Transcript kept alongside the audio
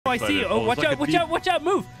I see you. Oh, watch out, watch out, watch out,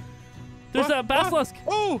 move. There's a basilisk.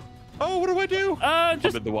 Oh, what do I do?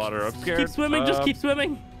 Just I'm in the water. I'm scared. Keep swimming, just keep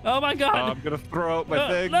swimming. Oh my God. I'm gonna throw out my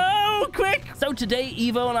thing. No, quick. So today,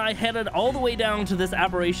 Evo and I headed all the way down to this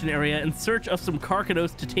aberration area in search of some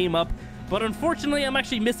Carcanos to tame up. But unfortunately, I'm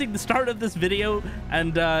actually missing the start of this video.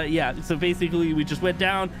 And yeah, so basically we just went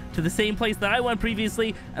down to the same place that I went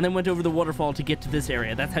previously and then went over the waterfall to get to this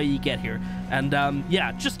area. That's how you get here. And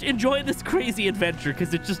yeah, just enjoy this crazy adventure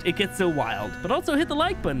because it gets so wild. But also hit the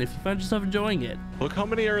like button if you find yourself enjoying it. Look how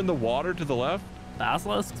many are in the water to the left.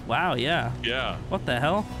 Basilisks? Wow, yeah. Yeah. What the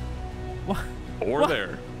hell? What? Or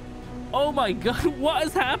there. Oh my God, what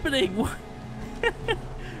is happening? What?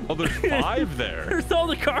 Oh, there's 5 there. There's all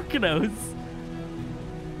the Carcanos.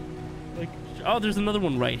 Like, oh, there's another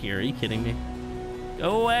one right here. Are you kidding me?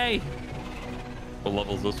 Go away. What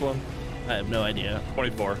level is this one? I have no idea.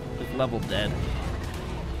 24. It's level dead.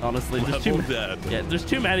 Honestly, there's level dead. Yeah, there's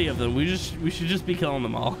too many of them. We should just be killing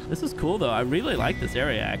them all. This is cool though. I really like this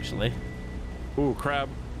area actually. Ooh, crab.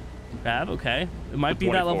 Crab, okay. It might be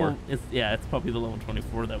 24. that level. It's probably the level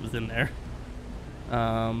 24 that was in there.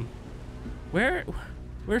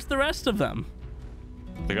 Where's the rest of them?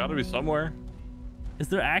 They gotta be somewhere. Is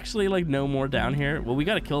there actually like no more down here? Well, we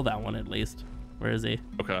gotta kill that one at least. Where is he?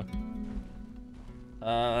 Okay.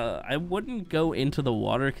 I wouldn't go into the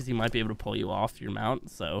water because he might be able to pull you off your mount,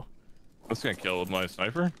 so. I'm just gonna kill with my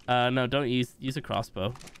sniper. No, don't use a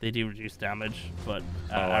crossbow. They do reduce damage, but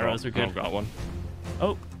arrows are good. I've got one.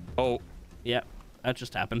 Oh, yeah, that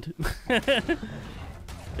just happened.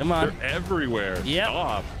 Come on. They're everywhere. Yep.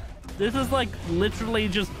 Stop. This is like literally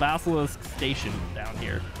just Basilisk Station down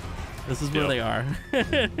here. This is where they are. All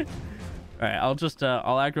right, I'll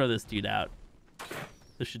aggro this dude out.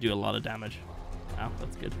 This should do a lot of damage. Wow,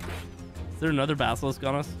 that's good. Is there another Basilisk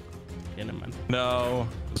on us? Okay, never mind. No,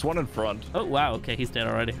 there's one in front. Oh, wow. Okay, he's dead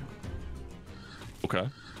already. Okay.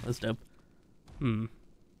 That's dope.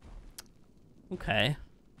 Okay.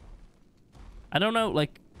 I don't know,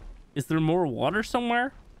 like, is there more water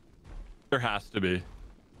somewhere? There has to be.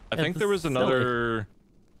 I think there was another...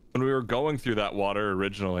 When we were going through that water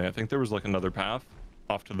originally, I think there was like another path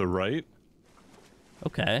off to the right.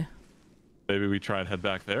 Okay. Maybe we try and head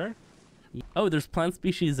back there? Oh, there's plant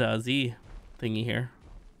species Z thingy here.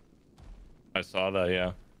 I saw that,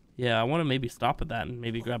 yeah. Yeah, I want to maybe stop at that and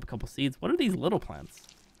maybe grab a couple seeds. What are these little plants?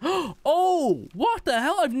 Oh, what the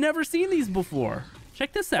hell? I've never seen these before.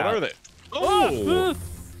 Check this out. What are they? Oh!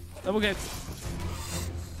 Okay.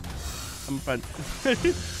 I'm fine.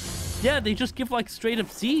 Yeah, they just give like straight up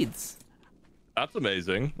seeds. That's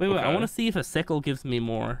amazing. Wait, I want to see if a sickle gives me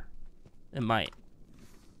more. It might.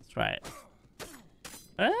 Let's try it.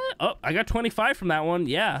 Oh, I got 25 from that one.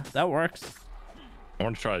 Yeah, that works. I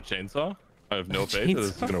want to try a chainsaw. I have no faith that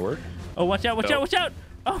this is going to work. Oh, watch out, watch out, watch out.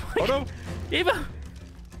 Oh, my God. No. Eva.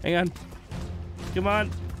 Hang on. Come on.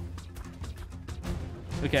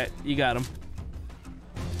 Okay, you got him.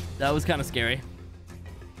 That was kind of scary.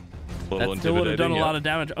 That still would have done a lot of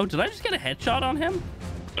damage. Oh, did I just get a headshot on him?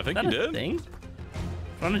 I think you did. Thing?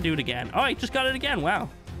 I'm trying to do it again. Oh, I just got it again. Wow.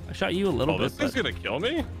 I shot you a little bit. This thing's going to kill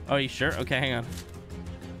me? Oh, you sure? Okay, hang on.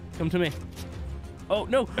 Come to me. Oh,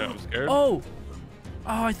 no. Yeah, I'm scared. Oh,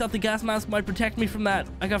 I thought the gas mask might protect me from that.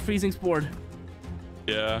 I got freezing spored.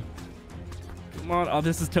 Yeah. Come on. Oh,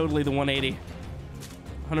 this is totally the 180.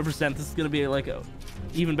 100%. This is going to be like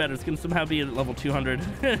even better. It's going to somehow be at level 200.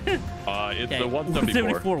 It's okay. the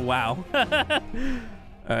 174. Wow. All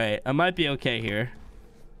right. I might be okay here.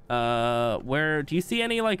 Where do you see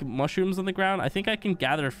any like mushrooms on the ground? I think I can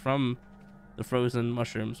gather from the frozen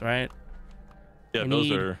mushrooms, right? Yeah,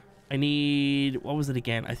 those are... I need... What was it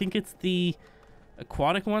again? I think it's the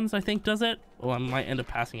aquatic ones, I think, does it? Oh, I might end up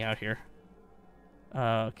passing out here.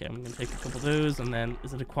 Okay, I'm going to take a couple of those, and then...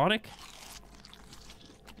 Is it aquatic?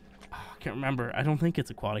 Oh, I can't remember. I don't think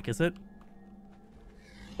it's aquatic, is it?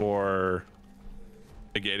 Or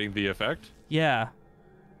negating the effect? Yeah.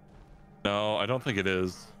 No, I don't think it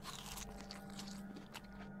is.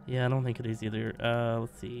 Yeah, I don't think it is either.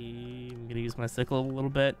 Let's see. I'm going to use my sickle a little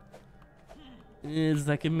bit. Does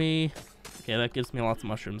that give me... Okay, that gives me lots of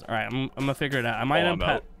mushrooms. All right, I'm gonna figure it out. I might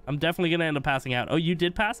I'm definitely gonna end up passing out. Oh, you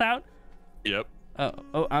did pass out? Yep.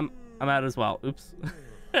 Oh, I'm out as well. Oops.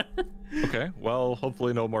 Okay, well,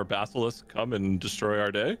 hopefully no more basilisks come and destroy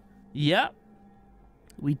our day. Yep.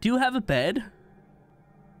 We do have a bed.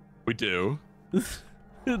 We do. This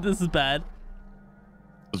is bad.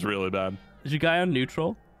 It's really bad. Is your guy on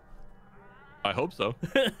neutral? I hope so.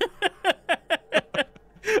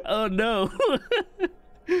 Oh no.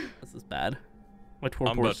 This is bad. My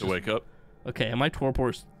torpor. I'm about to wake up. Okay, and my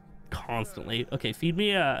torpor's constantly. Okay, feed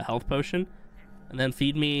me a health potion. And then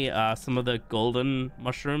feed me some of the golden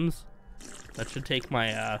mushrooms. That should take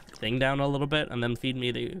my thing down a little bit. And then feed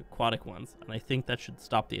me the aquatic ones. And I think that should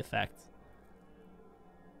stop the effects.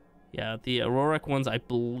 Yeah, the auroric ones, I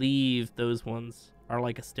believe those ones are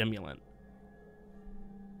like a stimulant.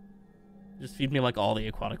 Just feed me like all the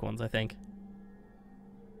aquatic ones, I think.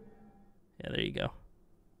 Yeah, there you go.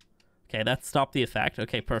 Okay, that stopped the effect.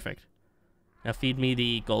 Okay, perfect. Now feed me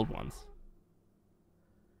the gold ones.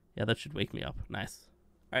 Yeah, that should wake me up. Nice.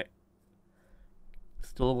 All right.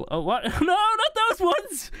 Still, oh, what? No, not those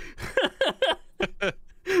ones!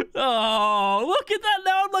 Oh, look at that.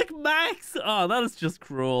 Now I'm like max. Oh, that is just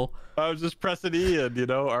cruel. I was just pressing E and, you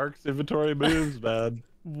know, Ark's inventory moves, man.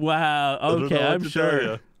 Wow. Okay, I'm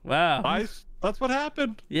sure. Wow. Nice. That's what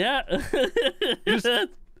happened. Yeah.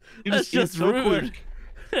 That's just so rude.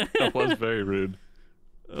 Quick. That was very rude.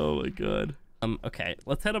 Oh my god. Okay,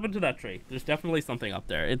 let's head up into that tree. There's definitely something up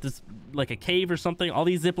there. It's like a cave or something. All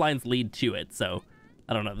these zip lines lead to it, so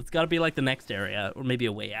I don't know. It's got to be like the next area, or maybe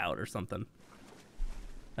a way out or something.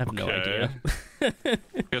 I have no idea. I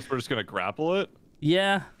guess we're just gonna grapple it.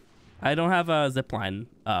 Yeah, I don't have a zip line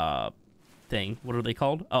thing. What are they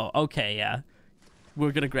called? Oh, okay, yeah.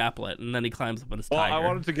 We're gonna grapple it, and then he climbs up on his tiger. Well, I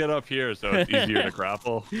wanted to get up here, so it's easier to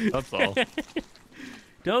grapple. That's all.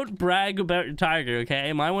 Don't brag about your tiger,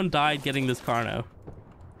 okay? My one died getting this Carno.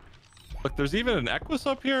 Look, there's even an Equus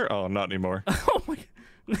up here. Oh, not anymore. Oh my!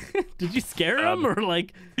 Did you scare him or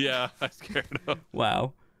like? Yeah, I scared him.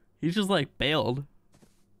 Wow, he's just like bailed.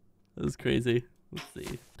 That was crazy. Let's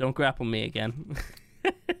see. Don't grapple me again.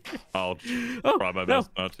 I'll try my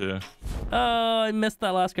best not to. Oh, I missed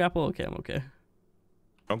that last grapple. Okay, I'm okay.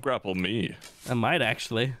 Don't grapple me. I might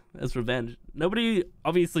actually, as revenge. Nobody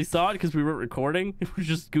obviously saw it because we weren't recording. We were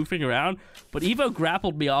just goofing around. But Evo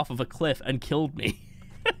grappled me off of a cliff and killed me.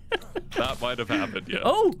 That might have happened, yeah.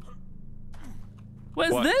 Oh! What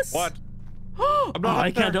is this? What? Oh,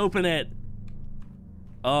 I can't open it.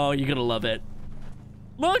 Oh, you're gonna love it.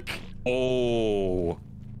 Look! Oh.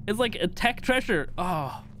 It's like a tech treasure.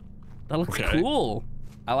 Oh, that looks cool.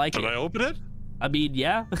 I like it. Can I open it? I mean,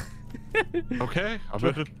 yeah. Okay, I'm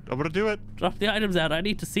gonna do it. Drop the items out. I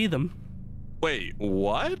need to see them. Wait,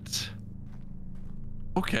 what?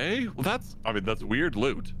 Okay, well that's weird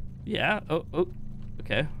loot. Yeah. Oh,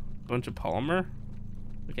 okay. Bunch of polymer.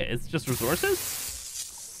 Okay, it's just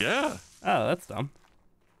resources? Yeah. Oh, that's dumb.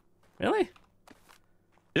 Really?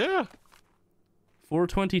 Yeah.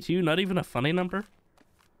 422, not even a funny number.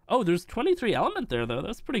 Oh, there's 23 element there though.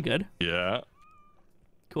 That's pretty good. Yeah.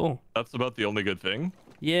 Cool. That's about the only good thing.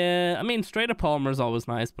 Yeah, I mean, straight up polymer is always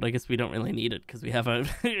nice, but I guess we don't really need it because we have a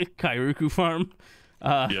Kairuku farm.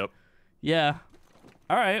 Yep. Yeah.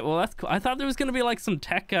 All right, well, that's cool. I thought there was going to be like some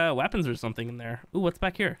tech weapons or something in there. Ooh, what's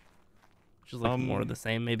back here? Which is like more of the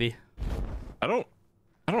same, maybe. I don't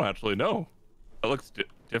actually know. It looks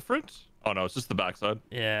different. Oh, no, it's just the backside.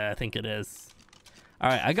 Yeah, I think it is. All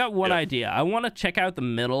right, I got one idea. I want to check out the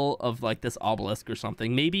middle of like this obelisk or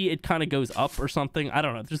something. Maybe it kind of goes up or something. I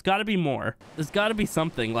don't know. There's got to be more. There's got to be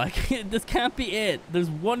something. Like, this can't be it. There's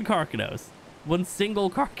one Carcanos. One single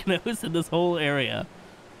Carcanos in this whole area.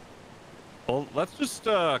 Well, let's just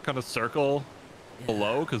kind of circle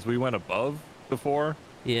below because we went above before.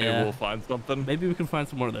 Yeah. Maybe we'll find something. Maybe we can find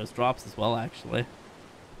some more of those drops as well, actually.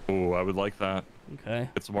 Ooh, I would like that. Okay.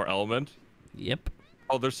 Get some more element. Yep.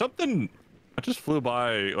 Oh, there's something. I just flew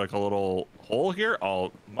by like a little hole here.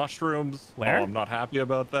 Oh, mushrooms. Where? Oh, I'm not happy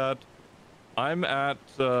about that. I'm at,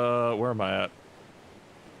 where am I at?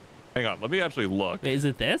 Hang on, let me actually look. Wait, is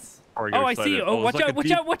it this? Oh, I see you. Oh, watch out,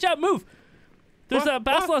 watch out, move. There's a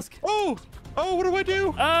basilisk. Oh, what do I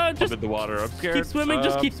do? Just I'm in the water. I'm scared. Keep swimming,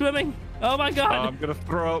 just keep swimming. Oh my god. I'm gonna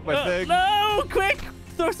throw out my thing. No, quick,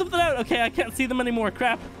 throw something out. Okay, I can't see them anymore.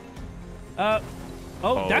 Crap. That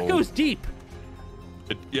goes deep.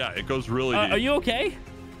 It goes really deep. Are you okay?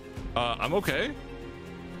 I'm okay.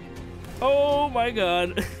 Oh my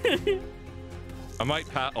god. I might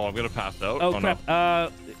pass. Oh, I'm gonna pass out. Oh crap.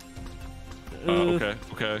 No.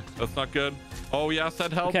 Okay. That's not good. Oh yeah,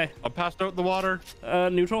 send help. Okay. I'm passed out in the water.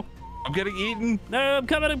 Neutral. I'm getting eaten. No, I'm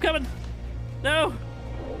coming. No.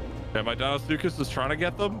 Yeah, my Dinosaurs is trying to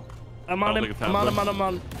get them. I'm on him. I'm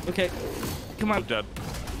on. Okay. Come on. I'm dead.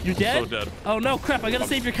 You're dead? I'm so dead. Oh no, crap. I gotta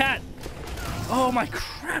save your cat. Oh my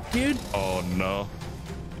crap, dude. Oh no.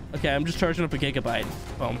 Okay, I'm just charging up a gigabyte.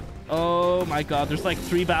 Boom. Oh my god, there's like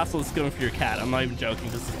 3 basilisks going for your cat. I'm not even joking.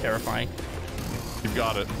 This is terrifying. You've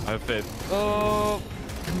got it. I have faith. Oh,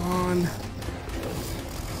 come on.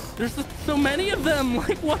 There's so many of them.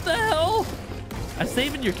 Like, what the hell? I'm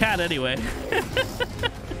saving your cat anyway.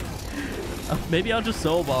 Maybe I'll just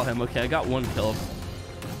soul ball him. Okay, I got 1 kill.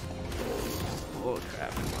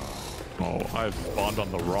 Oh, I've spawned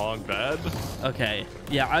on the wrong bed. Okay.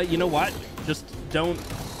 Yeah, you know what? Just don't...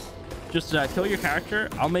 Just kill your character.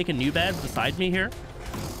 I'll make a new bed beside me here.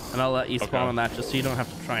 And I'll let you spawn on that just so you don't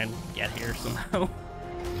have to try and get here somehow.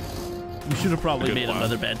 We should have probably made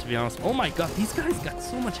another bed, to be honest. Oh my god, these guys got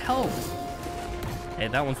so much health. Okay,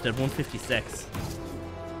 that one's dead. 156.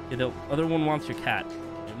 Okay, the other one wants your cat.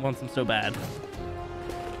 It wants him so bad.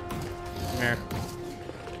 Come here.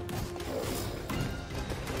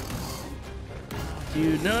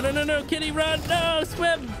 Dude, no, kitty, run! No,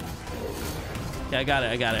 swim! Okay, I got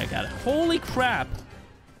it. Holy crap!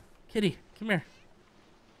 Kitty, come here.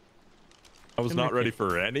 I was not ready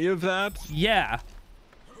for any of that. Yeah.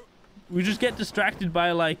 We just get distracted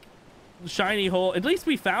by, like, shiny hole. At least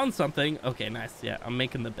we found something. Okay, nice. Yeah, I'm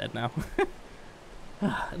making the bed now.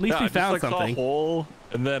 At least we found something. Saw a hole,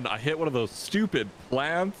 and then I hit one of those stupid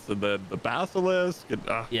plants, and then the basilisk. And,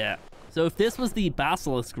 yeah. So if this was the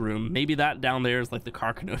basilisk room, maybe that down there is like the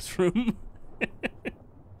Carcanos room.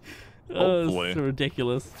 Hopefully. It's so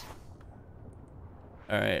ridiculous.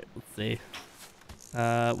 All right, let's see.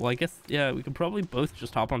 Well, I guess, yeah, we could probably both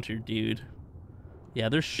just hop onto your dude. Yeah,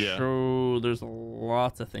 there's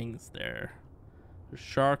lots of things there. There's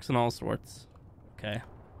sharks and all sorts. Okay.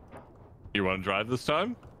 You want to drive this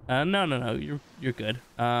time? No. You're good.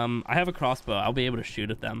 I have a crossbow. I'll be able to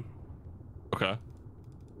shoot at them. Okay.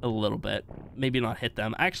 A little bit. Maybe not hit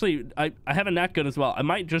them. Actually, I have a net gun as well. I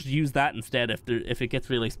might just use that instead if it gets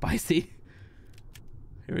really spicy.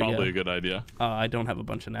 Here we go. Probably a good idea. I don't have a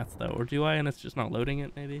bunch of nets though, or do I? And it's just not loading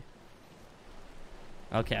it, maybe.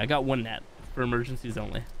 Okay, I got one net for emergencies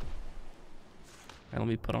only. All right, let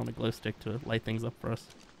me put on a glow stick to light things up for us.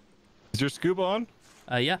 Is your scuba on?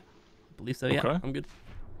 Yeah, I believe so. Yeah, okay. I'm good.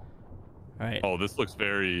 All right. Oh, this looks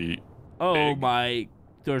very. Oh big. my!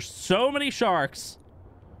 There's so many sharks.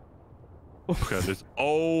 Okay.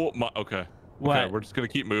 Oh my. Okay. What? Okay, we're just gonna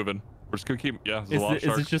keep moving. We're just gonna keep. Yeah. There's a lot of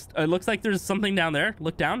sharks. Is it just? It looks like there's something down there.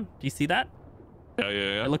 Look down. Do you see that?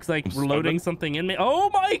 Yeah. It looks like we're loading something in me. Oh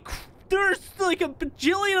my! There's like a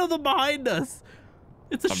bajillion of them behind us.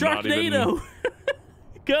 It's a Sharknado.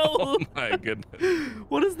 Go. Oh my goodness.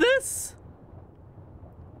 What is this?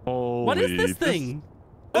 Holy, what is this thing?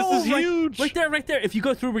 This is huge. Right there. If you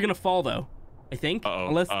go through, we're gonna fall though. I think.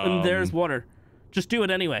 Unless there's water. Just do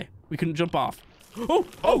it anyway. We can jump off. Oh,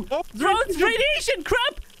 it's radiation!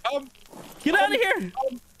 Crap! Get out of here!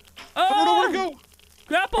 I don't know where to go.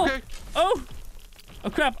 Grapple! Okay. Oh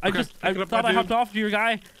crap! I thought I hopped off to your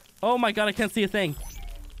guy. Oh my god! I can't see a thing.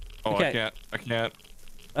 Oh, okay. I can't.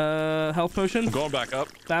 Health potions. I'm going back up.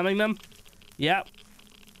 Spamming them. Yep.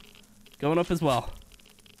 Going up as well.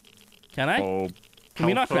 Can I? Oh. Can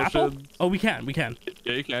we not grapple? Oh, we can.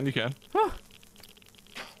 Yeah, you can. Huh.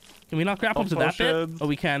 Can we not grapple to that bit? Oh,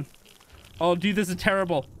 we can. Oh, dude, this is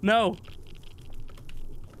terrible. No.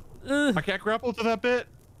 I can't grapple to that bit.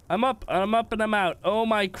 I'm up, and I'm out. Oh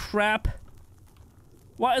my crap.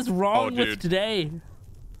 What is wrong with today?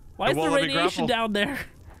 Why is there radiation down there?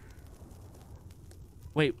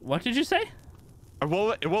 Wait, what did you say? It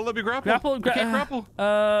won't let me grapple. I can't grapple.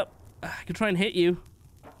 I can try and hit you.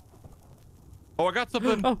 Oh, I got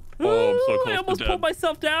something. I'm so close. I almost pulled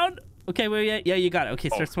myself down. Okay, wait, yeah, you got it. Okay,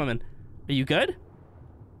 start swimming. Are you good?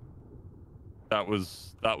 That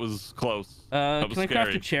was close. Can I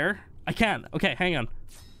craft a chair? I can. Okay, hang on.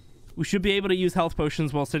 We should be able to use health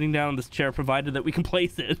potions while sitting down on this chair, provided that we can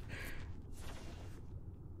place it.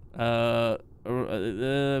 I'm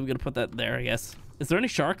gonna put that there, I guess. Is there any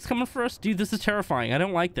sharks coming for us? Dude, this is terrifying. I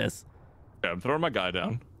don't like this. Yeah, I'm throwing my guy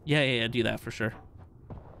down. Yeah, do that for sure.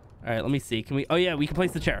 All right, let me see. Can we? Oh yeah, we can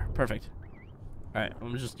place the chair. Perfect. All right, I'm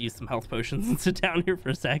gonna just use some health potions and sit down here for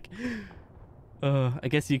a sec. I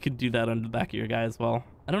guess you could do that on the back of your guy as well.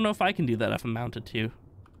 I don't know if I can do that if I'm mounted too.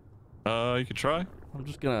 You could try. I'm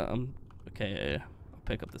just gonna, okay, I'll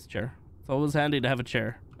pick up this chair. It's always handy to have a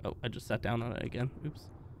chair. Oh, I just sat down on it again. Oops.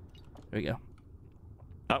 There we go.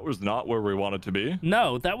 That was not where we wanted to be.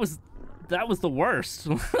 No, that was the worst.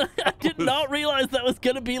 I did not realize that was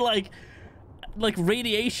gonna be like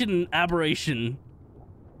radiation aberration.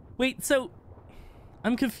 Wait, so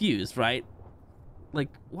I'm confused, right? Like,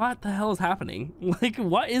 what the hell is happening? Like,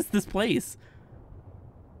 what is this place?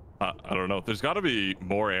 I don't know. There's got to be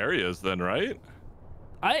more areas then, right?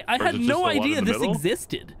 I had no idea this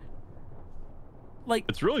existed. Like,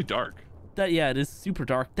 it's really dark. Yeah, it is super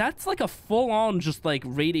dark. That's like a full-on just like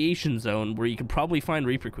radiation zone where you could probably find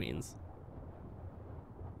Reaper Queens.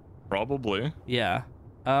 Probably. Yeah.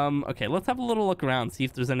 Okay, let's have a little look around, see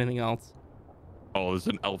if there's anything else. Oh, there's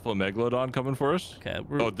an alpha megalodon coming for us. Okay.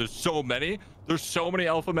 Oh, there's so many. There's so many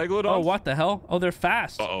alpha megalodons. Oh, what the hell? Oh, they're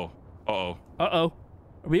fast. Uh-oh. Uh-oh.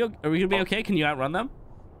 Are we gonna be okay? Can you outrun them?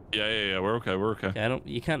 Yeah. We're okay. We're okay. Okay,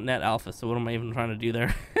 you can't net alpha, so what am I even trying to do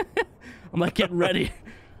there? I'm like getting ready.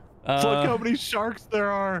 Look how many sharks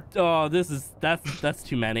there are. Oh, that's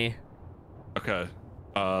too many. Okay.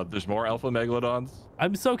 There's more alpha megalodons.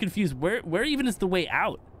 I'm so confused. Where even is the way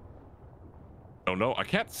out? Oh no, I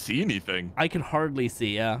can't see anything. I can hardly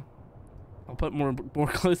see. Yeah. I'll put more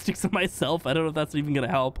glow sticks on myself. I don't know if that's even gonna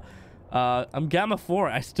help. I'm gamma 4.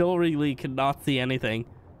 I still really cannot see anything.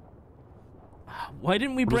 Why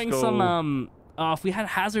didn't we bring some if we had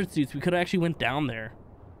hazard suits, we could have actually went down there.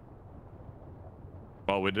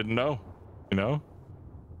 Well, we didn't know, you know.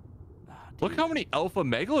 Look how many alpha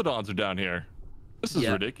megalodons are down here. This is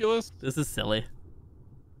ridiculous. This is silly.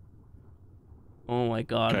 Oh my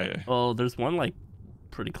god. Okay. Oh, there's one like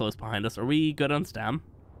pretty close behind us. Are we good on stam?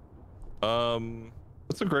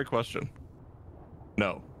 That's a great question.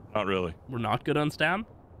 No, not really. We're not good on stam?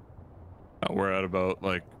 No, we're at about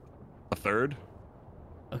like a third.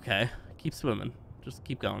 Okay. Keep swimming. Just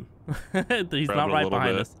keep going. He's Grab not right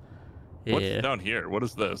behind bit. us. Yeah. What's down here? What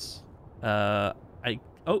is this? Oh.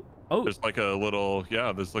 There's like a little,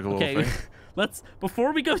 there's like a little thing.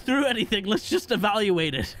 Before we go through anything, let's just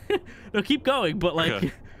evaluate it. No, keep going, but like,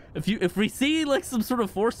 Okay. if we see like some sort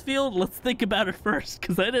of force field, let's think about it first,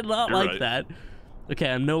 because I did not You're like right. that. Okay,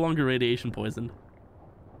 I'm no longer radiation poisoned.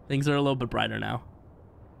 Things are a little bit brighter now.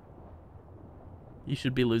 You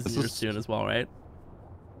should be losing yours soon as well, right?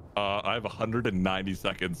 I have 190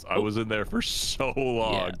 seconds. I was in there for so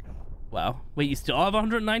long. Yeah. Wow. Wait, you still have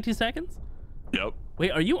 190 seconds? Yep.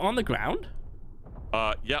 Wait, are you on the ground?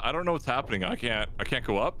 Yeah, I don't know what's happening. I can't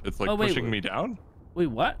go up. It's like pushing me down. Wait,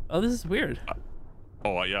 what? Oh, this is weird.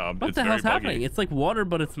 Oh yeah. What the hell's happening? It's like water,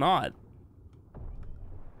 but it's not.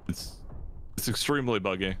 It's extremely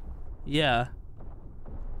buggy. Yeah.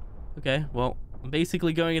 Okay, well, I'm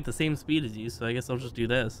basically going at the same speed as you, so I guess I'll just do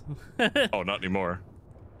this. Oh, not anymore.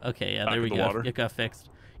 Okay, yeah, Back there we in the go. water. It got fixed.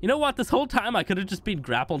 You know what? This whole time I could have just been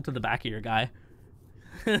grappled to the back of your guy.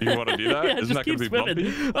 You want to do that? Yeah, Isn't just that going to keep be swimming.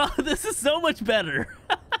 bumpy? Oh, this is so much better.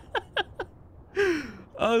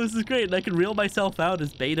 Oh, this is great. And I can reel myself out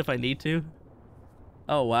as bait if I need to.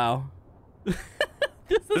 Oh, wow. This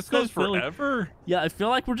so goes silly. forever? Yeah, I feel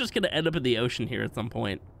like we're just going to end up in the ocean here at some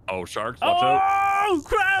point. Oh, sharks, watch out. Oh,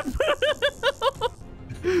 crap!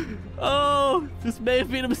 Oh, this may have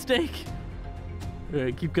been a mistake. All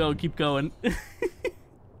right, keep going, keep going.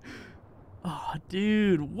 Oh,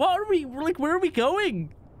 dude, what are we, like, where are we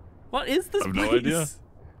going? What is this place? I have no idea.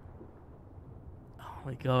 Oh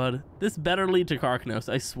my god. This better lead to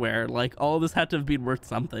Karkanos, I swear. Like, all this had to have been worth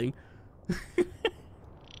something.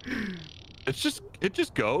 It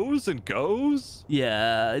just goes and goes.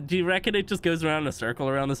 Yeah, do you reckon it just goes around in a circle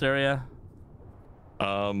around this area?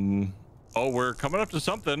 Oh, we're coming up to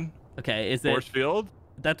something. Okay, is Force it? field?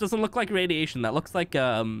 That doesn't look like radiation. That looks like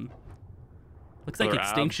Another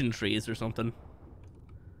extinction trees or something.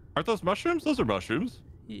 Aren't those mushrooms? Those are mushrooms.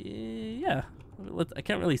 Yeah. I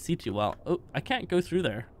can't really see too well. Oh, I can't go through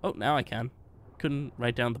there. Oh, now I can. Couldn't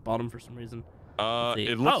write down the bottom for some reason.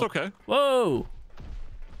 It looks okay. Whoa.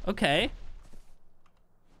 Okay.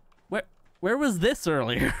 Where was this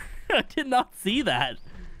earlier? I did not see that.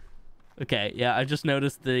 Okay, yeah, I just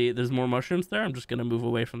noticed there's more mushrooms there. I'm just gonna move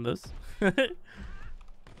away from this.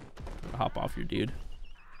 Hop off your dude.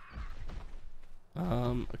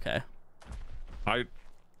 Okay. I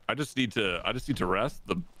just need to rest.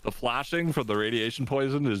 The flashing from the radiation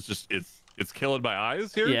poison is just it's killing my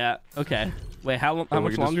eyes here. Yeah. Okay. Wait, how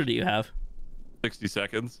much longer do you have? 60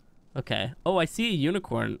 seconds. Okay. Oh, I see a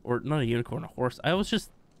unicorn, or not a unicorn, a horse. I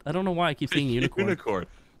don't know why I keep seeing unicorn. Unicorn.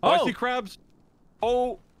 Oh, I see crabs.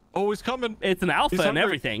 Oh, he's coming. It's an alpha and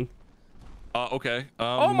everything. Okay.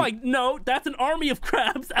 Oh my, no, that's an army of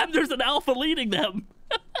crabs, and there's an alpha leading them.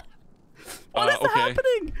 What is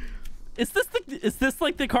happening? Is this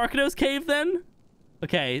like the Karkanos cave then?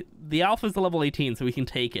 Okay, the alpha's a level 18, so we can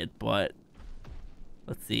take it, but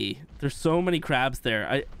let's see. There's so many crabs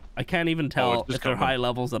there. I can't even tell if they're high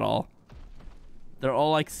levels at all. They're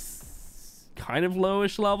all like kind of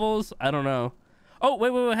lowish levels. I don't know. Oh,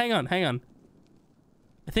 wait, hang on. I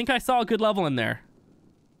think I saw a good level in there.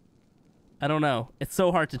 I don't know. It's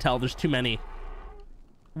so hard to tell. There's too many.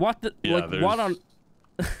 What the, yeah, like, what on...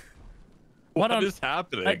 What is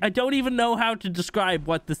happening? I don't even know how to describe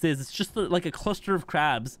what this is. It's just like a cluster of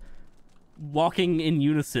crabs walking in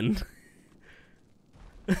unison.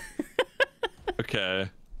 Okay.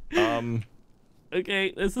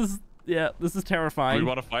 Okay, this is terrifying. Do we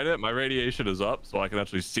want to fight it? My radiation is up, so I can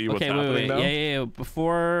actually see what's happening wait. now. Yeah.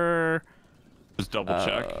 Before... Just double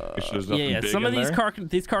check. Make sure there's nothing big Some of in these there.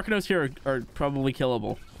 Karkanos here are probably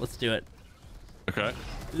killable. Let's do it. Okay.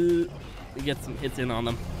 We get some hits in on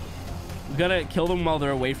them. We gotta kill them while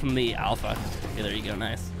they're away from the alpha. Okay, there you go.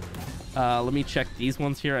 Nice. Let me check these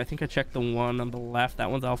ones here. I think I checked the one on the left.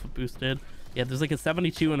 That one's alpha boosted. Yeah, there's like a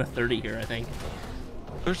 72 and a 30 here, I think.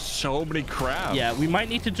 There's so many crabs. Yeah, we might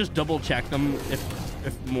need to just double check them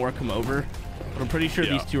if more come over. But I'm pretty sure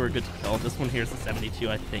these two are good to kill. This one here is a 72,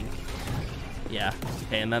 I think. Yeah.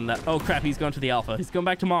 Okay, and then that. Oh crap, he's going to the alpha. He's going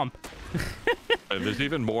back to mom. There's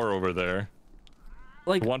even more over there.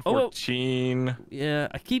 Like 114. Oh, yeah,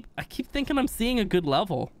 I keep thinking I'm seeing a good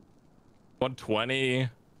level. 120.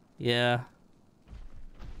 Yeah.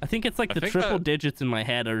 I think it's like the triple digits in my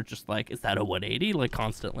head are just like, is that a 180? Like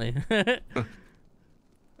constantly.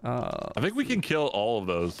 I think we can kill all of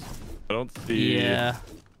those. I don't see. Yeah.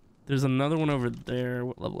 There's another one over there.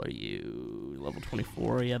 What level are you? Level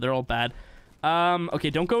 24. Yeah, they're all bad. Okay,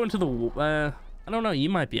 don't go into the... I don't know. You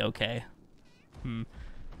might be okay.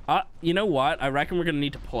 You know what? I reckon we're going to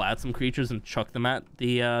need to pull out some creatures and chuck them at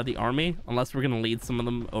the army. Unless we're going to lead some of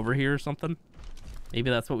them over here or something. Maybe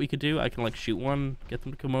that's what we could do. I can, like, shoot one, get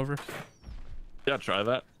them to come over. Yeah, try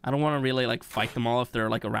that. I don't want to really, like, fight them all if they're,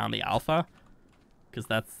 like, around the alpha. Because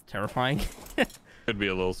that's terrifying. Could be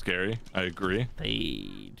a little scary. I agree.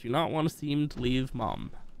 They do not want to seem to leave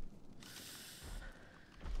mom.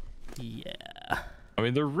 Yeah. I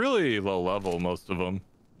mean, they're really low level, most of them.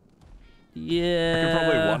 Yeah. I could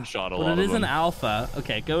probably one-shot a lot of them. But it is an alpha.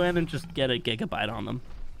 Okay, go in and just get a gigabyte on them.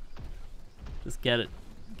 Just get it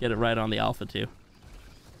right on the alpha, too.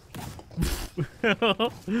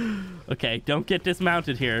 Okay, don't get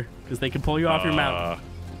dismounted here, because they can pull you off your mount.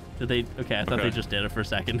 Did they? Okay, I thought they just did it for a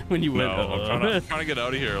second when you went. No, I'm trying to get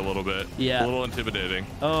out of here a little bit. Yeah. A little intimidating.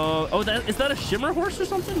 Oh, is that a shimmer horse or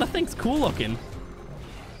something? That thing's cool looking.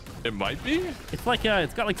 It might be. It's like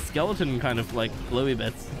it's got like skeleton kind of like glowy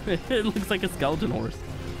bits. It looks like a skeleton horse.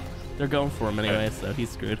 They're going for him anyway, so he's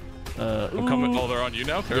screwed. I'm coming. Oh, they're on you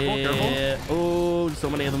now. Careful, careful. Oh, so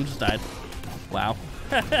many of them just died. Wow.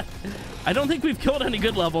 I don't think we've killed any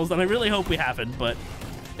good levels, and I really hope we haven't. But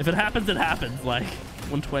if it happens, it happens. Like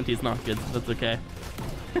 120 is not good, so that's okay.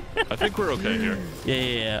 I think we're okay here.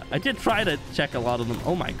 Yeah. I did try to check a lot of them.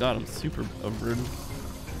 Oh my god, I'm super overburdened.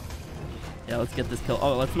 Yeah, let's get this kill.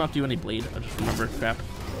 Oh, let's not do any bleed. I just remember. Crap.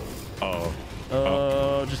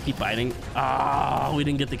 Oh, just keep biting. Ah, we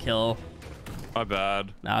didn't get the kill. My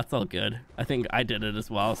bad. Nah, it's all good. I think I did it as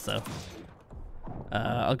well, so.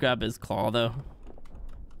 I'll grab his claw, though.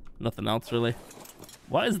 Nothing else, really.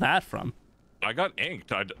 What is that from? I got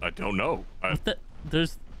inked. I don't know.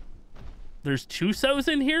 There's two sows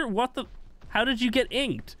in here? What the? How did you get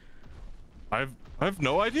inked? I have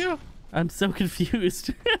no idea. I'm so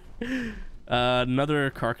confused.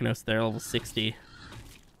 Another Carcanos there, level 60.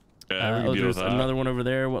 Yeah, there's another one over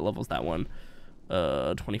there. What level's that one?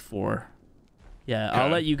 24. Yeah, okay. I'll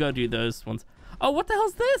let you go do those ones. Oh, what the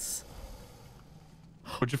hell's this?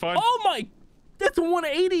 What'd you find? Oh my, that's a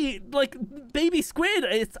 180, like baby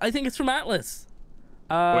squid. I think it's from Atlas.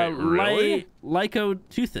 Wait, really?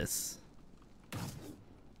 Lycoteuthis.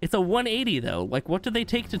 It's a 180 though. Like, what do they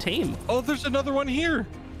take to tame? Oh, there's another one here.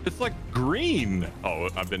 It's like green. Oh,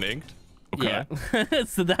 I've been inked. Okay. Yeah.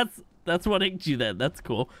 So that's what inked you then. That's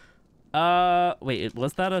cool. Wait,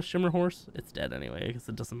 was that a shimmer horse? It's dead anyway. I guess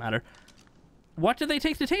it doesn't matter. What do they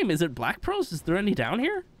take to tame? Is it black pearls? Is there any down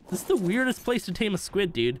here? This is the weirdest place to tame a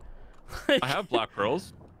squid, dude. I have black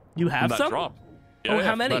pearls. You have some? Drop. Yeah,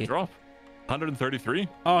 how many? That drop. 133.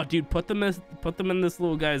 Oh, dude, put them in this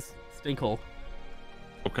little guy's stink hole.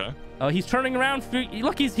 Okay. Oh, he's turning around.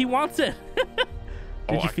 Look, he wants it.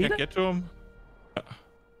 Did you feed can't get to him.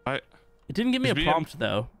 It didn't give me a prompt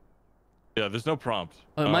though. Yeah, there's no prompt.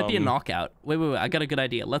 Oh, it might be a knockout. Wait. I got a good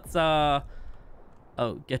idea. Let's oh,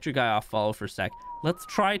 get your guy off follow for a sec. Let's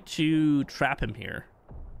try to trap him here.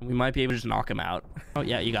 We might be able to just knock him out. Oh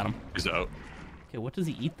yeah, you got him. He's out. Okay, what does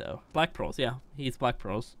he eat though? Black pearls. Yeah, he eats black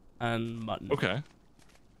pearls and mutton. Okay.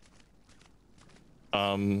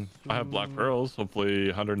 I have black pearls. Hopefully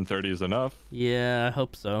 130 is enough. Yeah, I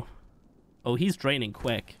hope so. Oh, he's draining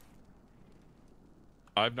quick.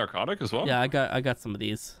 I have narcotic as well. Yeah, I got some of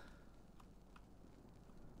these.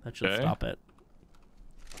 That should stop it.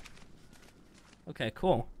 Okay,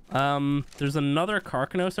 cool. There's another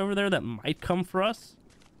Carcanos over there that might come for us.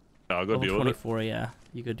 I'll go deal with it. 24, yeah.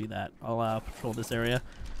 You go do that. I'll patrol this area.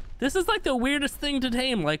 This is like the weirdest thing to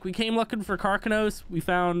tame. Like, we came looking for Carcanos. We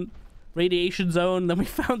found Radiation Zone. Then we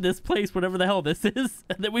found this place, whatever the hell this is.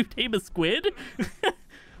 And then we tamed a squid.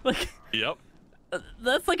 Like, yep.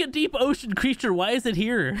 That's like a deep ocean creature. Why is it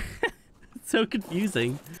here? It's so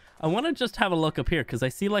confusing. I want to just have a look up here because I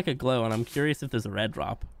see like a glow and I'm curious if there's a red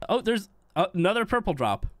drop. Oh, there's another purple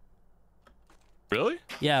drop. Really?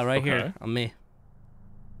 Yeah, right here on me.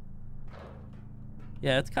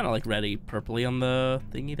 Yeah, it's kind of like reddy purpley on the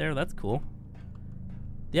thingy there. That's cool.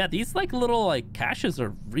 Yeah, these like little like caches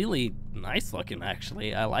are really nice looking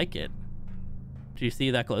actually. I like it. Do you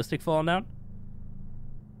see that glow stick falling down?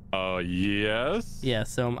 Yes. Yeah,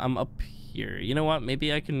 so I'm up here. You know what?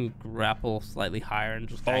 Maybe I can grapple slightly higher and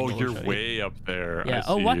just Oh, you're way up there. Yeah. I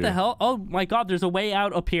Oh, see what you. the hell? Oh my God, there's a way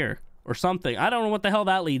out up here or something. I don't know what the hell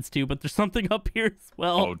that leads to, but there's something up here as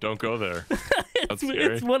well. Oh, don't go there. That's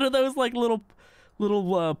scary. It's one of those like little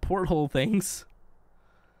porthole things.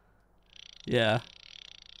 Yeah.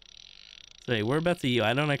 So wait, whereabouts are you?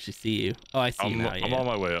 I don't actually see you. Oh, I see you now. Yeah. I'm on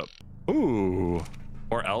my way up. Ooh,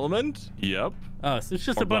 more element. Yep. Oh, so it's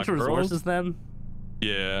just More a bunch of black resources pearls? then?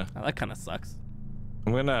 Yeah. Oh, that kind of sucks.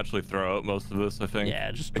 I'm gonna actually throw out most of this. I think.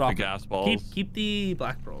 Yeah, just Pick drop the gas balls. Keep the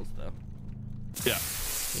black pearls though. Yeah.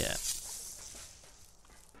 Yeah.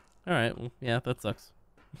 All right. Well, yeah, that sucks.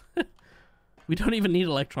 We don't even need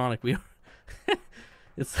electronic. We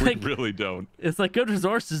We really don't. It's like good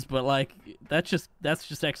resources, but like that's just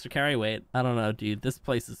extra carry weight. I don't know, dude. This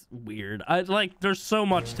place is weird. There's so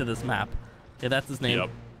much to this map. Yeah, that's his name.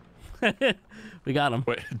 Yep. We got him.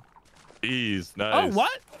 Wait. Jeez, nice. Oh,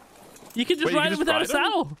 what? You can just ride it without a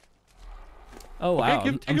saddle. Oh wow,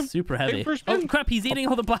 I'm super heavy. Oh crap, he's eating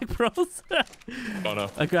all the black pearls. Oh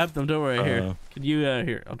no. I grabbed them. Don't worry. Here, can you?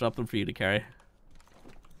 Here, I'll drop them for you to carry.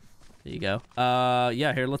 There you go.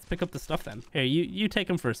 Yeah, here, let's pick up the stuff then. Here, you take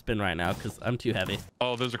them for a spin right now, because I'm too heavy.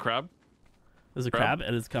 Oh, there's a crab. There's a crab,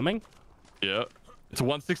 and it's coming. Yeah. It's a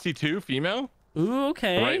 162 female. Ooh,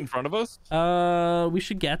 okay. Right in front of us. We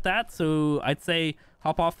should get that. So I'd say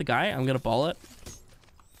hop off the guy. I'm gonna ball it.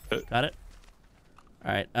 Got it.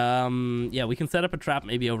 All right. Yeah, we can set up a trap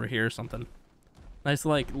maybe over here or something. Nice,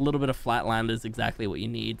 like little bit of flat land is exactly what you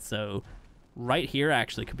need. So right here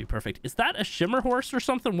actually could be perfect. Is that a shimmer horse or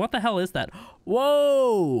something? What the hell is that?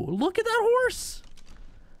 Whoa! Look at that horse.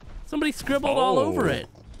 Somebody scribbled all over it.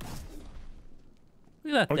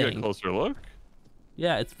 Look at that I'll thing. get a closer look.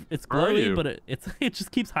 Yeah, it's glowy, but it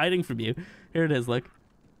just keeps hiding from you. Here it is. Look.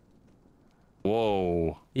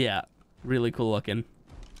 Whoa. Yeah, really cool looking.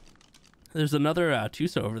 There's another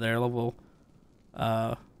Tuso over there, level.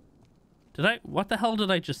 What the hell did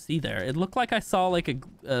I just see there? It looked like I saw like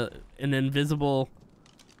an invisible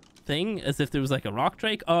thing, as if there was like a rock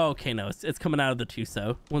drake. Oh, okay, no, it's coming out of the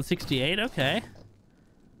Tuso. 168, okay.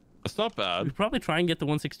 That's not bad. We could probably try and get the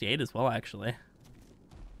 168 as well, actually.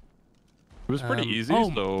 It was pretty easy,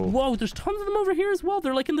 oh, so... Whoa, there's tons of them over here as well.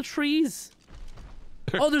 They're like in the trees.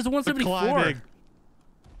 Oh, there's a 174.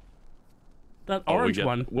 That orange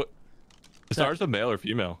one. What? Is ours a male or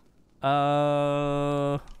female?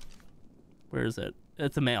 Where is it?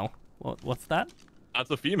 It's a male. What's that? That's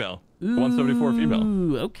a female. 174 female.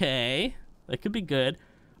 Ooh, okay. That could be good.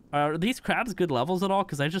 Are these crabs good levels at all?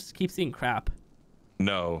 Because I just keep seeing crap.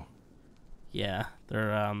 No. Yeah,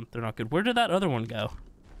 they're not good. Where did that other one go?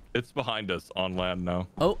 It's behind us on land now.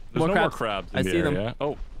 Oh, there's no more crabs in the area. Them.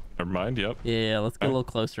 Oh, never mind. Yep. Yeah, let's get a little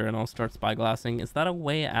closer and I'll start spyglassing. Is that a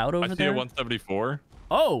way out over there? I see a 174.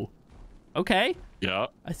 Oh, okay. Yeah.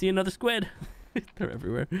 I see another squid. They're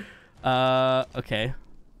everywhere. Okay.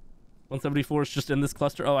 174 is just in this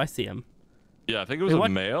cluster. Oh, I see him. Yeah, I think it was a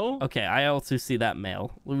male. Okay, I also see that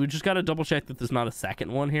male. We just got to double check that there's not a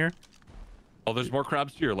second one here. Oh, there's more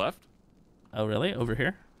crabs to your left. Oh, really? Over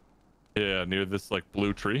here? Yeah, near this like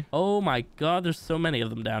blue tree. Oh my God, there's so many of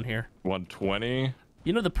them down here. 120.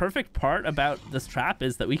 You know, the perfect part about this trap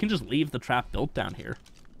is that we can just leave the trap built down here.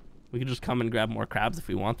 We can just come and grab more crabs if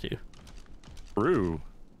we want to. True.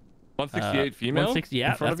 168 female. 160, yeah,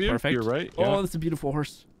 that's perfect. You're right. Yeah. Oh, that's a beautiful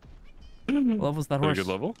horse. What level's that horse? Good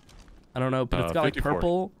level. I don't know, but it's got 54. Like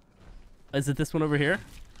purple. Is it this one over here?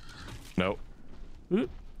 No. Ooh,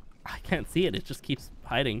 I can't see it. It just keeps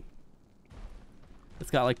hiding. It's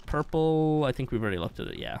got like purple. I think we've already looked at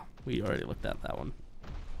it. Yeah, we already looked at that one.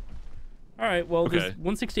 All right. Well, there's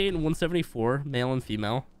 168 and 174, male and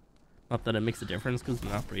female. Not that it makes a difference because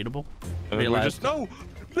they're not breedable.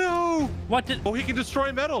 No. What did? Oh, he can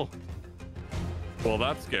destroy metal. Well,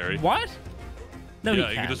 that's scary. What? No,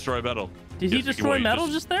 he can destroy metal. Did he destroy metal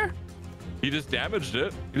just there? He just damaged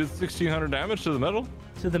it. He did 1,600 damage to the metal.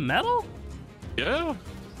 To the metal? Yeah.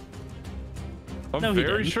 I'm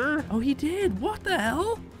very sure. Oh, he did. What the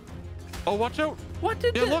hell? Oh, watch out. What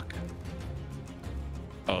did you look?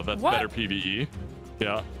 Oh, that's better PvE.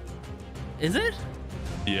 Yeah. Is it?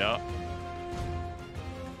 Yeah.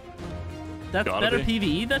 That's better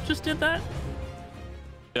PvE that just did that?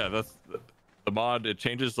 Yeah, that's the mod. It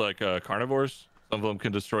changes like carnivores. Some of them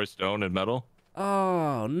can destroy stone and metal.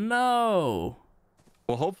 Oh, no.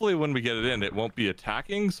 Well, hopefully when we get it in, it won't be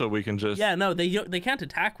attacking, so we can just... Yeah, no, they can't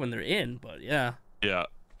attack when they're in, but yeah. Yeah.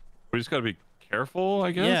 We just gotta be careful,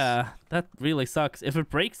 I guess? Yeah, that really sucks. If it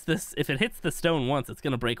breaks this, if it hits the stone once, it's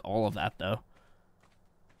gonna break all of that, though.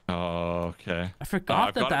 Oh, okay. I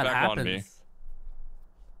forgot that happens. On me.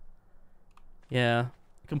 Yeah,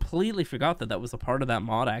 completely forgot that was a part of that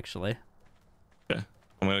mod, actually. Okay.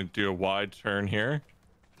 I'm gonna do a wide turn here.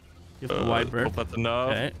 Give it a wide berth. Hope that's enough.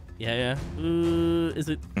 Okay. Yeah. Is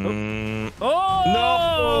it? Oh.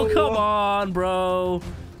 No! Come on, bro.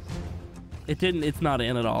 It didn't. It's not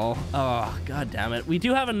in at all. Oh, god damn it. We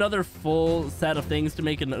do have another full set of things to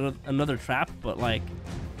make another trap, but like,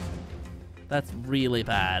 that's really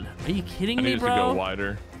bad. Are you kidding me, bro? I need to go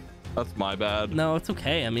wider. That's my bad. No, it's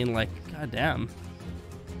okay. I mean, like, god damn.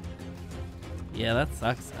 Yeah, that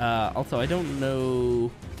sucks. Also, I don't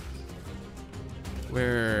know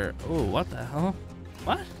where... Oh, what the hell?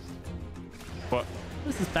 What? What?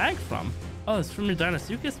 Where's this bag from? Oh, it's from your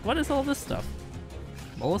Dinosaurs? What is all this stuff?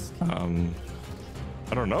 Mollusk? I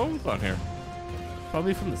don't know what's on here.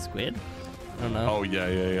 Probably from the squid? I don't know. Oh,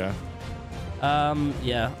 yeah.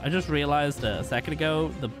 Yeah, I just realized a second ago,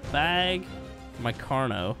 the bag for my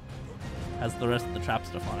Carno has the rest of the trap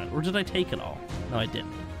stuff on it. Or did I take it all? No, I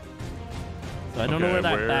didn't. So I don't know where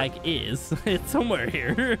that bag is. It's somewhere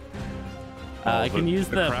here. I can use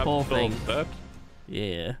the pull thing. Set?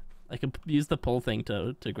 Yeah, I can use the pull thing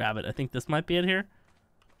to grab it. I think this might be it here.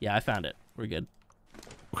 Yeah, I found it. We're good.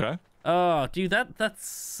 Okay. Oh, dude, that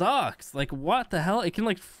sucks. Like, what the hell? It can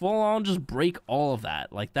like full on just break all of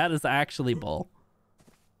that. Like, that is actually bull.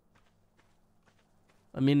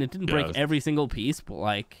 I mean, it didn't break every single piece, but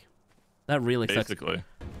like, that really sucks. Basically.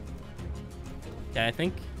 Yeah, I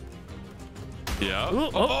think. Yeah.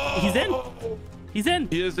 Ooh, he's in. He's in.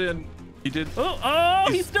 He is in. He did.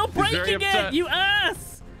 He's still breaking it. You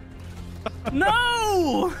ass.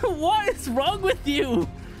 No. What is wrong with you?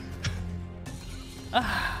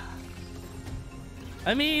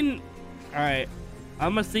 I mean, all right.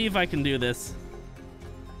 I'm gonna see if I can do this.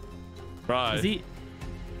 Try. Is he?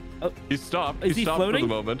 He stopped. Is he stopped floating? for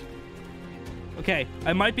the moment. Okay,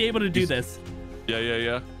 I might be able to do this.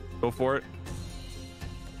 Yeah. Go for it.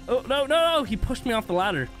 Oh no! He pushed me off the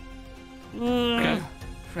ladder. Okay.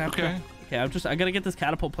 Crap. Okay. I gotta get this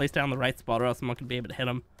catapult placed down the right spot, or else I'm not gonna be able to hit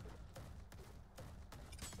him.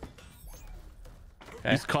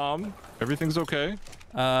 Okay. He's calm. Everything's okay.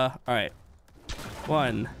 All right.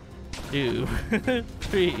 1, 2,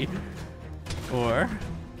 3, 4.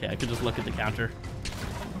 Okay, I could just look at the counter.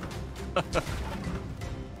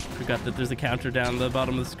 Forgot that there's a counter down the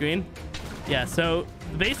bottom of the screen. Yeah, so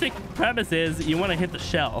the basic premise is you want to hit the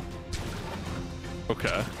shell.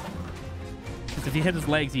 Okay. Because if you hit his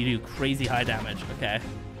legs, you do crazy high damage. Okay.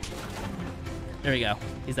 There we go.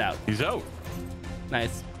 He's out. He's out.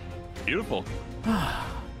 Nice. Beautiful.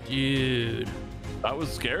 Dude. That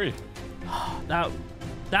was scary.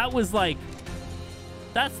 That was like...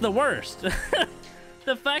 That's the worst.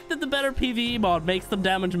 The fact that the better PvE mod makes them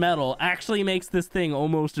damage metal actually makes this thing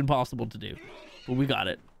almost impossible to do. But we got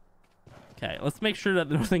it. Okay, let's make sure that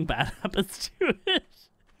nothing bad happens to it.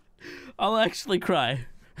 I'll actually cry.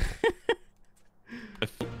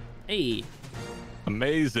 Hey.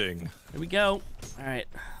 Amazing. There we go. All right,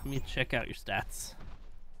 let me check out your stats.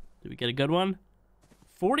 Did we get a good one?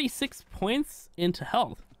 46 points into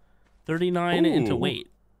health. 39 into weight.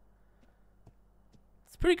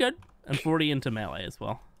 It's pretty good. And 40 into melee as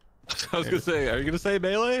well. I was gonna say, are you gonna say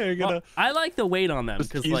melee? Are you gonna? Well, I like the weight on them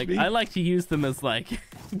because, like, I like to use them as like,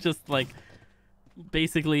 just like,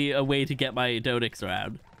 basically a way to get my Dodix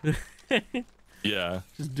around. Yeah.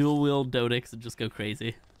 Just dual wield Dodix and just go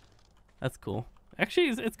crazy. That's cool. Actually,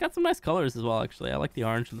 it's got some nice colors as well. Actually, I like the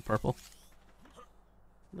orange and the purple.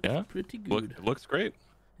 Looks pretty good. Looks great.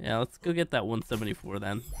 Yeah, let's go get that 174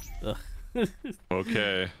 then. Ugh.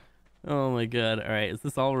 Okay. Oh my god. All right, is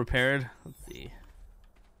this all repaired? Let's see.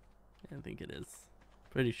 I think it is.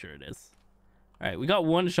 Pretty sure it is. All right, we got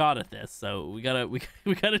one shot at this, so we gotta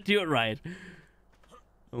do it right.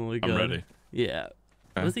 Oh my god. I'm ready. Yeah.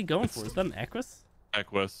 What is he going for? Is that an Equus?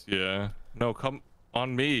 Equus, yeah. No, come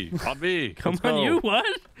on me. On me. Come on you? What?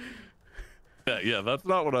 Yeah, that's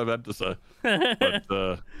not what I meant to say.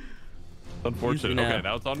 But unfortunate. Okay,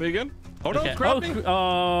 now it's on me again. Oh no, it's grabbed me.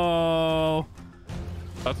 Oh.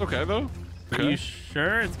 That's okay though. Okay. Are you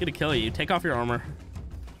sure? It's gonna kill you. Take off your armor.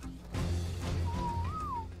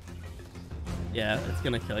 Yeah, it's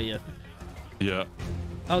gonna kill you. Yeah.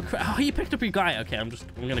 Oh, oh, you picked up your guy. Okay, I'm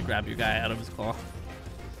gonna grab your guy out of his claw.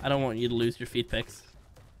 I don't want you to lose your feet picks.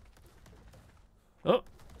 Oh,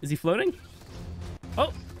 is he floating?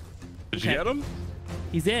 Oh. Did you get him?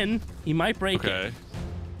 He's in. He might break it.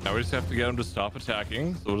 Now we just have to get him to stop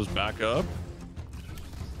attacking. So we'll just back up.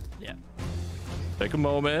 Yeah. Take a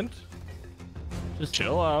moment. Just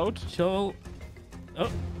chill out. Chill.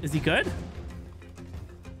 Oh, is he good?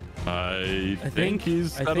 I think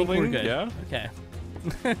he's settling. I think we're good. Yeah. Okay.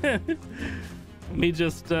 Let me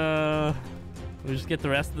just get the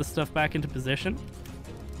rest of the stuff back into position.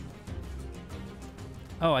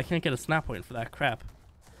 Oh, I can't get a snap point for that. Crap.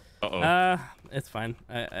 Uh-oh. It's fine.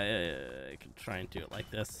 I can try and do it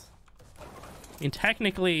like this. I mean,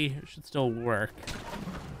 technically, it should still work.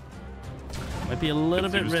 Might be a little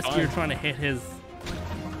bit riskier trying to hit his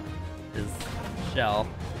shell.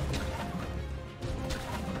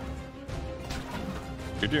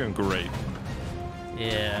 You're doing great.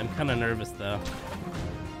 Yeah, I'm kind of nervous though.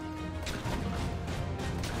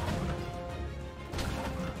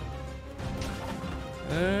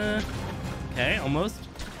 Okay, almost.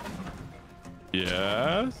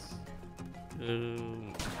 Yes.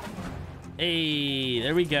 Hey,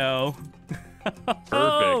 there we go.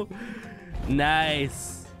 Perfect.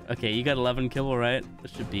 Nice. Okay, you got 11 kibble, right?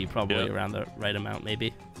 This should be probably around the right amount,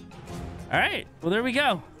 maybe. All right. Well, there we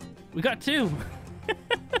go. We got 2.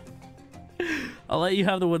 I'll let you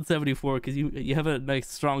have the 174 because you have a nice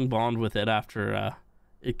strong bond with it after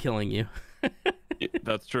it killing you.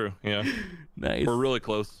 That's true. Yeah. Nice. We're really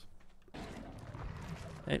close.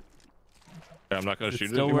 Hey. Yeah, I'm not gonna shoot it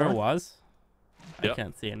still anymore. where it was. Yep. I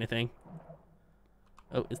can't see anything.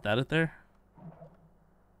 Oh, is that it there?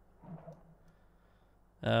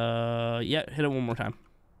 Yeah, hit it one more time.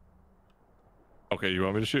 Okay, you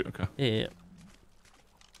want me to shoot? Okay. Yeah.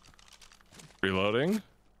 Reloading.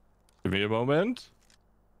 Give me a moment.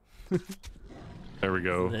 There we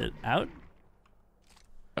go. Is it out?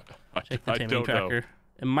 Check the I taming don't tracker. know.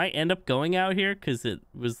 It might end up going out here because it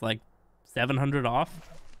was like 700 off.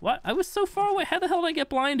 What? I was so far away. How the hell did I get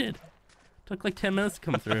blinded? Took like 10 minutes to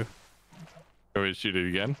come through. Can we shoot it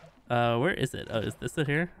again? Where is it? Oh, is this it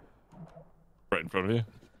here? Right in front of you.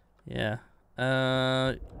 Yeah.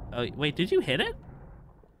 Oh, wait, did you hit it?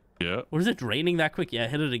 Yeah. Or is it draining that quick? Yeah,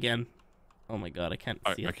 hit it again. Oh my god, I can't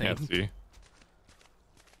see a thing. I can't see. Am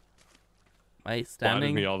I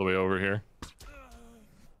standing? Blinded me all the way over here.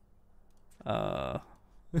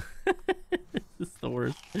 This is the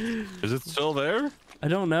worst. Is it still there? I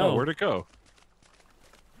don't know. Oh, where'd it go?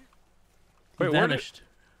 It Wait, vanished.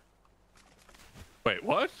 Wait,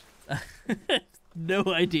 what? No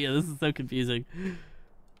idea. This is so confusing.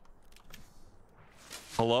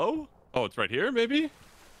 Hello? Oh, it's right here, maybe?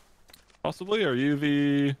 Possibly? Are you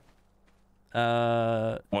the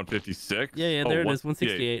 156? Yeah, there it is,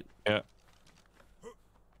 168. Yeah.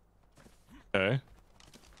 Okay.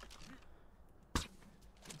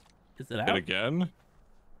 Is it out? Hit again?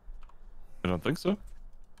 I don't think so.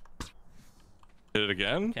 Hit it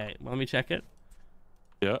again? Okay, well, let me check it.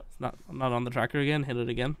 Yeah. I'm not on the tracker again. Hit it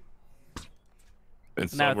again.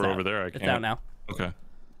 It's now somewhere it's over there. I can't. It's out now. Okay.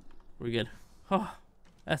 We're good. Oh,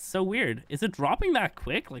 that's so weird. Is it dropping that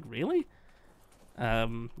quick? Like, really?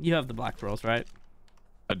 You have the black pearls, right?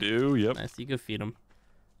 I do, yep. Nice, you go feed them.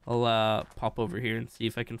 I'll pop over here and see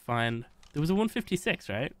if I can find... There was a 156,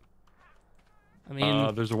 right? I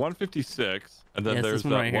mean... there's a 156, and then there's that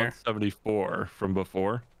right 174 from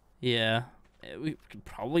before. Yeah. We could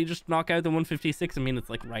probably just knock out the 156. I mean, it's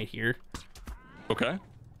like right here. Okay.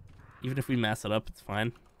 Even if we mess it up, it's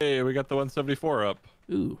fine. Hey, we got the 174 up.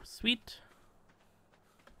 Ooh, sweet.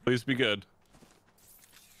 Please be good.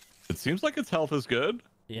 It seems like its health is good.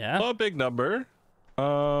 Yeah. Not a big number.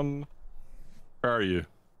 Where are you?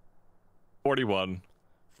 41.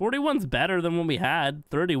 41's better than what we had.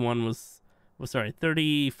 31 was... Well, sorry,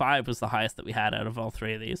 35 was the highest that we had out of all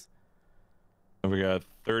 3 of these. And we got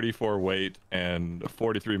 34 weight and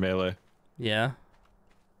 43 melee. Yeah.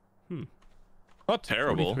 Not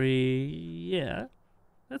terrible. 43, yeah.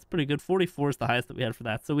 That's pretty good. 44 is the highest that we had for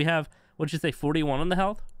that. So we have, what did you say, 41 on the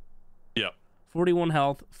health? Yep. 41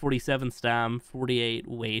 health, 47 stam, 48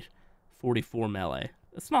 weight, 44 melee.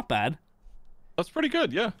 That's not bad. That's pretty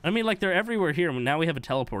good, yeah. I mean, like, they're everywhere here. Now we have a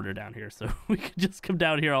teleporter down here, so we could just come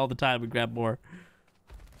down here all the time and grab more.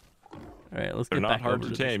 All right, let's They're get back not hard over to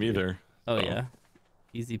this tame dude. either. Oh, so. yeah.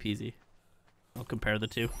 Easy peasy. I'll compare the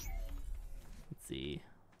two. Let's see.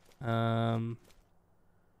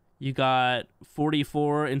 You got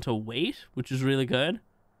 44 into weight, which is really good.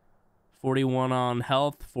 41 on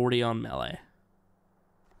health, 40 on melee.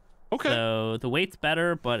 Okay. So the weight's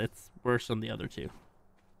better, but it's worse on the other two.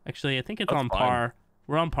 Actually, I think it's That's on fine. par.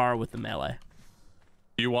 We're on par with the melee.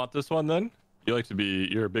 Do you want this one then?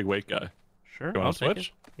 You're a big weight guy. Sure. You I'll want to take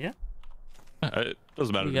switch? it. Yeah. It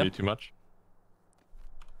doesn't matter There to you me go. too much.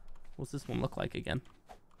 What's this one look like again?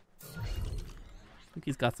 think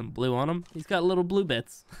he's got some blue on him. He's got little blue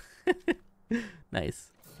bits.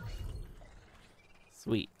 Nice.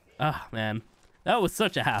 Sweet. Ah, man. That was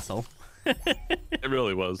such a hassle. It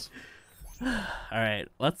really was. All right,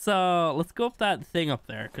 let's go up that thing up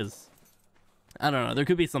there, because I don't know, there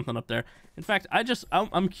could be something up there. In fact,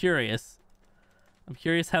 I'm curious. I'm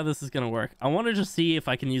curious how this is gonna work. I want to just see if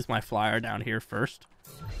I can use my flyer down here first.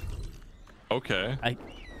 Okay.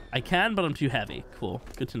 I can, but I'm too heavy. Cool.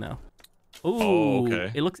 Good to know. Ooh, oh,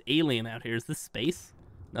 okay. It looks alien out here. Is this space?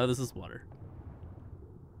 No, this is water.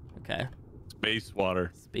 Okay. Space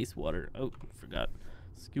water. Space water. Oh, forgot.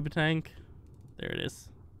 Scuba tank. There it is.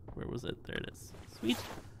 Where was it? There it is. Sweet.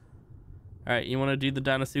 All right, you want to do the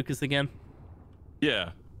Dinosaurs again?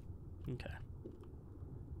 Yeah. Okay.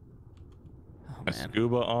 Oh, A man.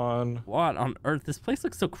 scuba on. What on earth? This place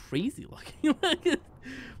looks so crazy looking.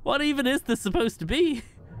 What even is this supposed to be?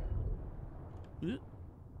 All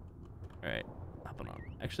right, hopping on.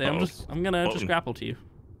 Actually, I'm gonna just grapple to you.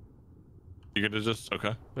 You're gonna just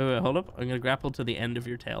okay. Wait, hold up. I'm gonna grapple to the end of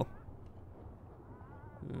your tail.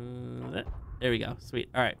 There we go. Sweet.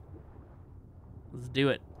 All right, let's do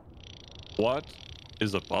it. What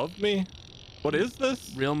is above me? What is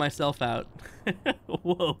this? Reel myself out.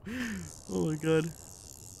 Whoa. Oh my god.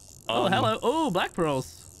 Oh, hello. Oh, black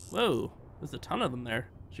pearls. Whoa. There's a ton of them there.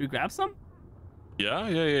 Should we grab some?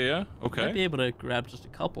 Yeah. Okay. Might be able to grab just a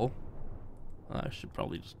couple. I should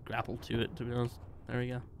probably just grapple to it, to be honest. There we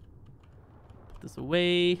go. Put this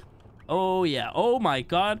away. Oh, yeah. Oh, my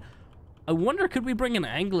God. I wonder, could we bring an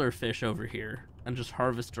angler fish over here and just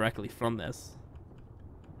harvest directly from this?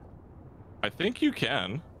 I think you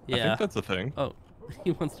can. Yeah. I think that's a thing. Oh,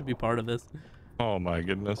 he wants to be part of this. Oh, my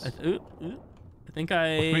goodness. I think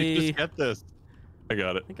I... Let me just get this. I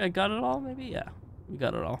got it. I think I got it all, maybe? Yeah, we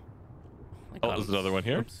got it all. Oh, there's another one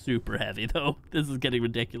here. I'm super heavy, though. This is getting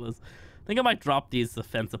ridiculous. I think I might drop these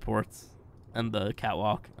fence supports and the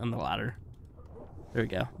catwalk and the ladder. There we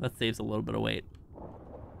go. That saves a little bit of weight.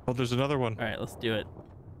 Oh, there's another one. All right, let's do it.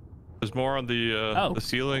 There's more on the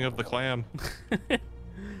ceiling of the clam.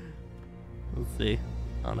 Let's see.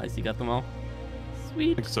 Oh, nice. You got them all?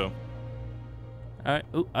 Sweet. I think so. All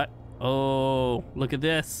right. Oh, look at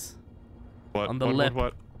this. What? On the lip.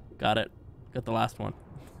 What? Got it. Got the last one.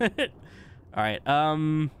 All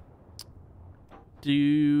right. Do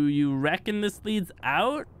you reckon this leads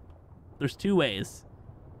out? There's two ways.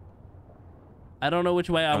 I don't know which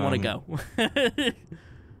way I want to go.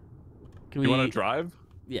 You want to drive?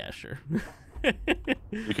 Yeah, sure.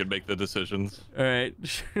 You can make the decisions. All right.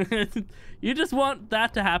 You just want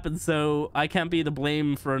that to happen so I can't be the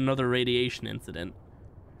blame for another radiation incident.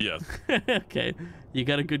 Yes. Okay. You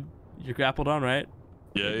got a good... You're grappled on, right?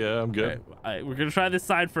 Yeah, I'm good. All right, we're going to try this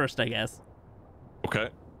side first, I guess. Okay.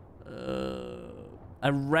 I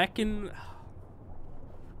reckon...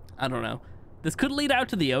 I don't know. This could lead out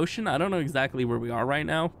to the ocean. I don't know exactly where we are right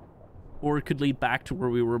now. Or it could lead back to where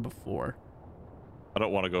we were before. I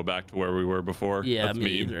don't want to go back to where we were before. Yeah, That's me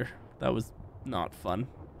mean. either. That was not fun.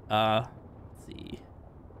 Let's see.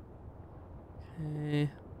 Okay.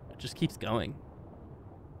 It just keeps going.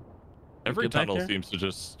 Every tunnel seems to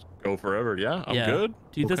just go forever. Yeah, I'm good.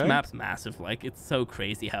 Dude, this map's massive. Like, it's so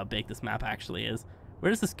crazy how big this map actually is.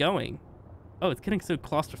 Where is this going? Oh, it's getting so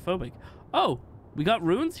claustrophobic. Oh, we got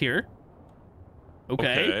ruins here.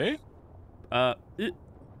 Okay. Oh,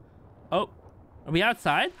 are we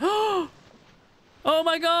outside? Oh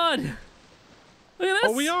my god! Look at this!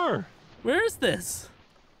 Oh, we are! Where is this?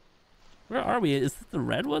 Where are we? Is this the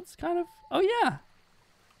redwoods, kind of? Oh, yeah.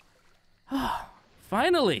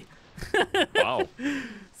 Finally! Wow.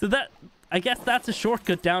 So that, I guess that's a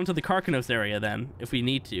shortcut down to the Carcanos area then, if we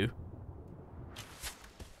need to.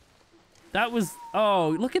 That was,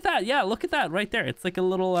 oh, look at that. Yeah, look at that right there. It's like a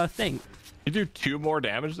little thing. You do 2 more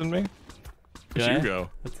damage than me? Okay. You go.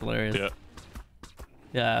 That's hilarious. Yeah.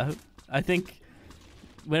 Yeah, I think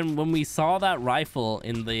when we saw that rifle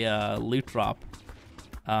in the loot drop,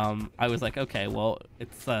 I was like, okay, well,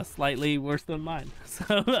 it's slightly worse than mine,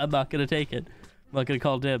 so I'm not gonna take it. I'm not gonna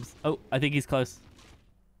call dibs. Oh, I think he's close.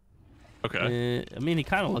 Okay. I mean, he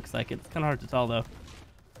kind of looks like it. It's kind of hard to tell though.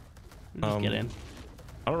 Just get in.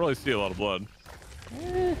 I don't really see a lot of blood.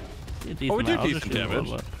 Oh, we do decent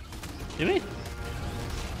damage. Do we?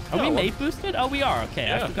 Are we mate boosted? Oh, we are. Okay,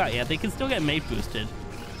 yeah. I forgot. Yeah, they can still get mate boosted.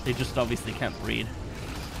 They just obviously can't breed.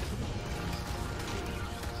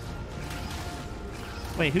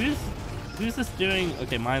 Wait, who's this doing?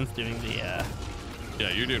 Okay, mine's doing the Yeah,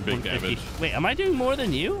 you're doing big damage. Wait, am I doing more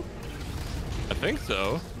than you? I think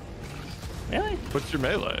so. Really? What's your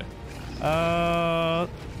melee?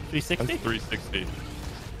 360? That's 360.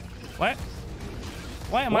 What?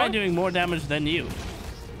 Why am I doing more damage than you?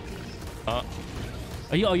 Oh,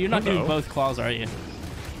 you're not doing both claws, are you?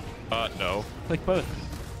 No. Click both.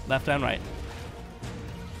 Left and right.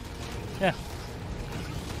 Yeah.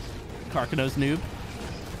 Carcanos noob.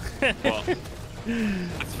 Well,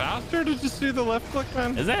 it's faster to just do the left click,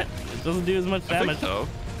 man. Is it? It doesn't do as much damage. I think so.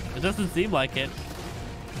 It doesn't seem like it.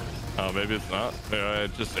 Oh, maybe it's not. Maybe I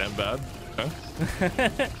just am bad. Huh?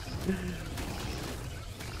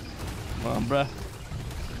 Come on, bruh.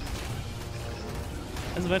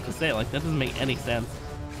 I was about to say, like, that doesn't make any sense.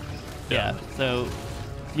 Yeah, so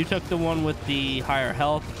you took the one with the higher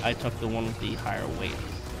health. I took the one with the higher weight.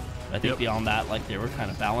 I think beyond that, like, they were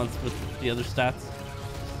kind of balanced with the other stats.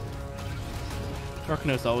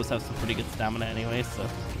 Carcanos always have some pretty good stamina anyway, so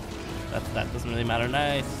that doesn't really matter.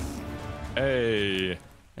 Nice. Hey.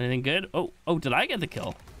 Anything good? Oh, did I get the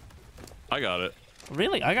kill? I got it.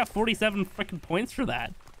 Really? I got 47 freaking points for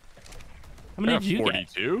that. How many did you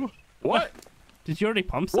 42? get? What? Did you already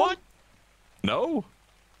pump some? What? No.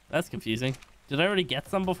 That's confusing. Did I already get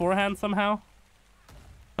some beforehand somehow?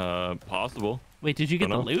 Possible. Wait, did you get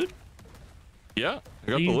the loot? Yeah,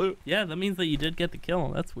 I got the loot. Yeah, that means that you did get the kill.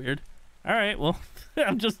 That's weird. All right, well,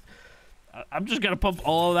 I'm just gonna pump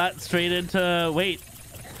all of that straight into weight.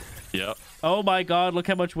 Yep. Oh my God, look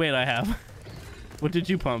how much weight I have. What did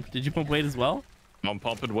you pump? Did you pump weight as well? I'm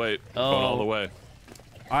pumping weight. Going all the way.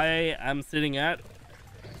 I am sitting at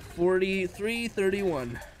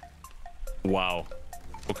 43.31. Wow.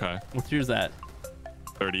 Okay. What's yours at?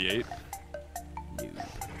 38.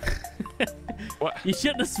 What? You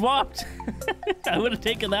shouldn't have swapped. I would have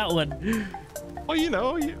taken that one. Well, you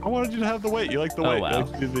know, I wanted you to have the weight. You like the weight. Wow. You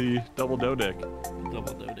like to do the double dough dick.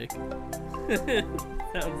 Double dough dick.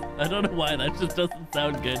 I don't know why, that just doesn't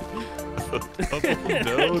sound good. Double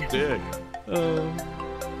dough dick. Oh,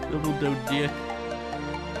 double dough dick.